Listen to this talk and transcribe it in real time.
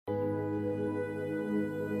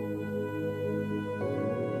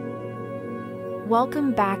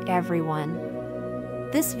Welcome back, everyone.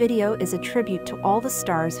 This video is a tribute to all the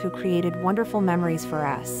stars who created wonderful memories for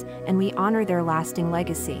us, and we honor their lasting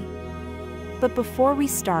legacy. But before we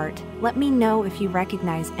start, let me know if you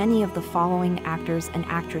recognize any of the following actors and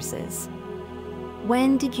actresses.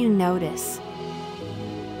 When did you notice?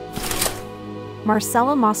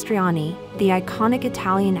 Marcello Mastroianni, the iconic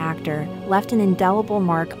Italian actor, left an indelible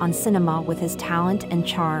mark on cinema with his talent and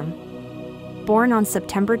charm. Born on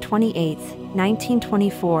September 28,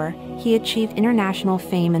 1924, he achieved international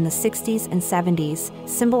fame in the 60s and 70s,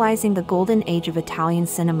 symbolizing the golden age of Italian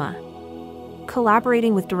cinema.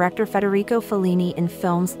 Collaborating with director Federico Fellini in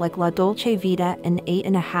films like La Dolce Vita and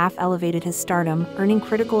 8½ elevated his stardom, earning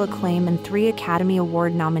critical acclaim and 3 Academy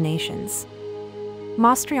Award nominations.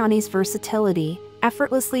 Mastroianni's versatility,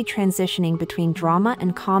 effortlessly transitioning between drama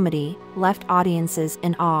and comedy, left audiences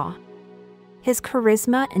in awe. His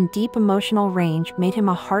charisma and deep emotional range made him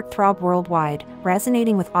a heartthrob worldwide,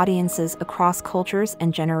 resonating with audiences across cultures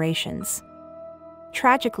and generations.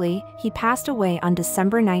 Tragically, he passed away on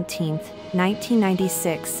December 19,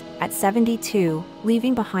 1996, at 72,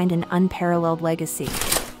 leaving behind an unparalleled legacy.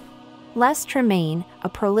 Les Tremayne, a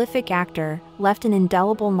prolific actor, left an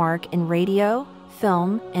indelible mark in radio,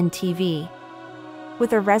 film, and TV.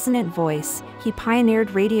 With a resonant voice, he pioneered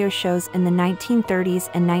radio shows in the 1930s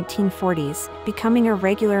and 1940s, becoming a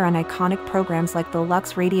regular on iconic programs like the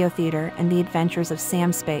Lux Radio Theater and The Adventures of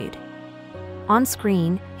Sam Spade. On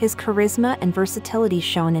screen, his charisma and versatility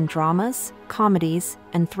shone in dramas, comedies,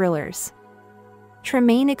 and thrillers.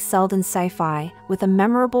 Tremayne excelled in sci-fi, with a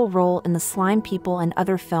memorable role in The Slime People and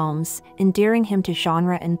other films, endearing him to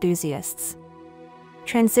genre enthusiasts.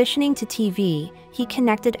 Transitioning to TV, he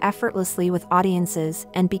connected effortlessly with audiences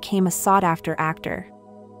and became a sought-after actor.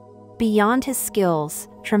 Beyond his skills,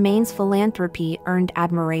 Tremayne's philanthropy earned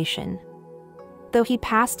admiration. Though he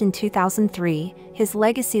passed in 2003, his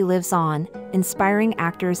legacy lives on, inspiring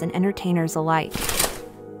actors and entertainers alike.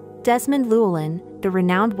 Desmond Llewelyn, the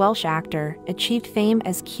renowned Welsh actor, achieved fame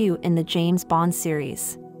as Q in the James Bond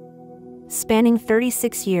series. Spanning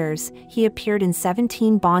 36 years, he appeared in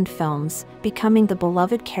 17 Bond films, becoming the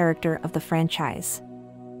beloved character of the franchise.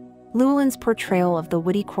 Llewelyn's portrayal of the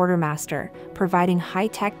witty quartermaster, providing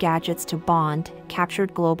high-tech gadgets to Bond,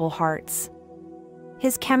 captured global hearts.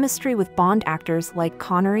 His chemistry with Bond actors like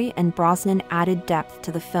Connery and Brosnan added depth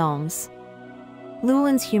to the films.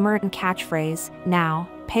 Llewelyn's humor and catchphrase, "Now,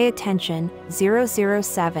 pay attention,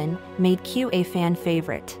 007, made Q a fan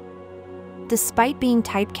favorite. Despite being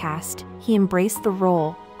typecast, he embraced the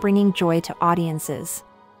role, bringing joy to audiences.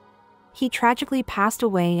 He tragically passed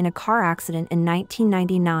away in a car accident in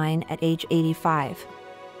 1999 at age 85.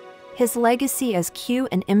 His legacy as Q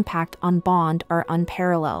and impact on Bond are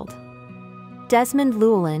unparalleled. Desmond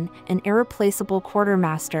Llewelyn, an irreplaceable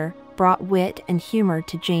quartermaster, brought wit and humor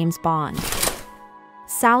to James Bond.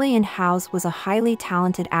 Sally Ann Howes was a highly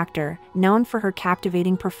talented actor, known for her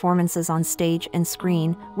captivating performances on stage and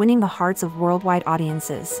screen, winning the hearts of worldwide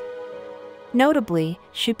audiences. Notably,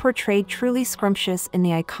 she portrayed Truly Scrumptious in the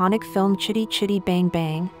iconic film Chitty Chitty Bang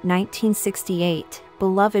Bang, 1968,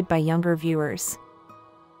 beloved by younger viewers.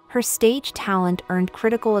 Her stage talent earned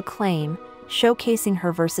critical acclaim, showcasing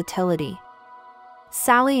her versatility.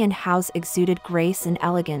 Sally Ann Howes exuded grace and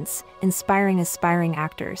elegance, inspiring aspiring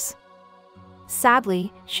actors.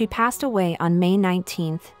 Sadly, she passed away on May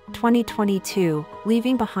 19, 2022,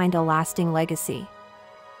 leaving behind a lasting legacy.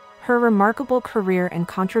 Her remarkable career and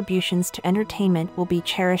contributions to entertainment will be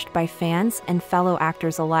cherished by fans and fellow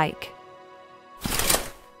actors alike.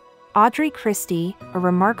 Audrey Christie, a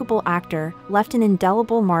remarkable actor, left an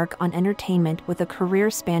indelible mark on entertainment with a career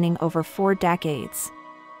spanning over 4 decades.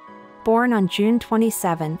 Born on June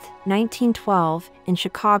 27, 1912, in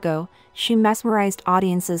Chicago, she mesmerized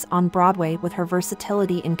audiences on Broadway with her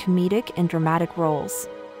versatility in comedic and dramatic roles.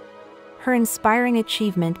 Her inspiring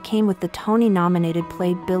achievement came with the Tony-nominated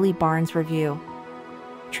play Billy Barnes Revue.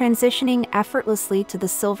 Transitioning effortlessly to the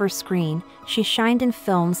silver screen, she shined in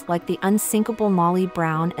films like The Unsinkable Molly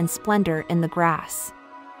Brown and Splendor in the Grass.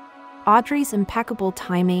 Audrey's impeccable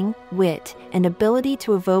timing, wit, and ability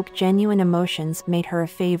to evoke genuine emotions made her a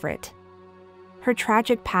favorite. Her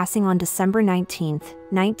tragic passing on December 19,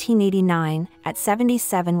 1989, at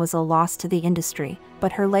 77 was a loss to the industry,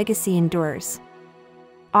 but her legacy endures.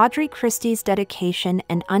 Audrey Christie's dedication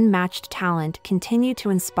and unmatched talent continue to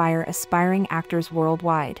inspire aspiring actors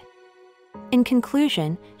worldwide. In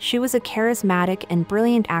conclusion, she was a charismatic and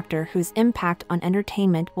brilliant actor whose impact on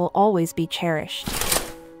entertainment will always be cherished.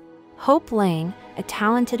 Hope Lange, a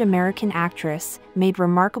talented American actress, made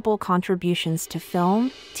remarkable contributions to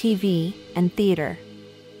film, TV, and theater.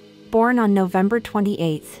 Born on November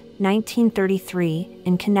 28, 1933,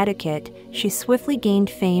 in Connecticut, she swiftly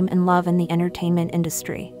gained fame and love in the entertainment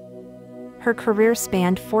industry. Her career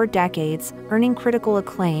spanned 4 decades, earning critical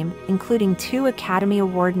acclaim, including 2 Academy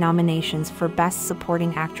Award nominations for Best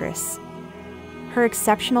Supporting Actress. Her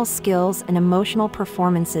exceptional skills and emotional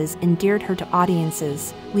performances endeared her to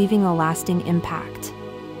audiences, leaving a lasting impact.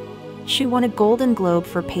 She won a Golden Globe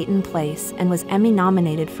for Peyton Place and was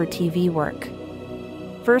Emmy-nominated for TV work.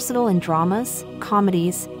 Versatile in dramas,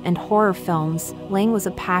 comedies, and horror films, Lange was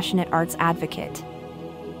a passionate arts advocate.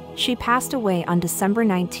 She passed away on December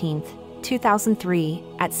 19, 2003,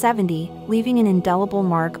 at 70, leaving an indelible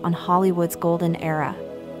mark on Hollywood's golden era.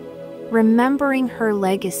 Remembering her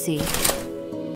legacy.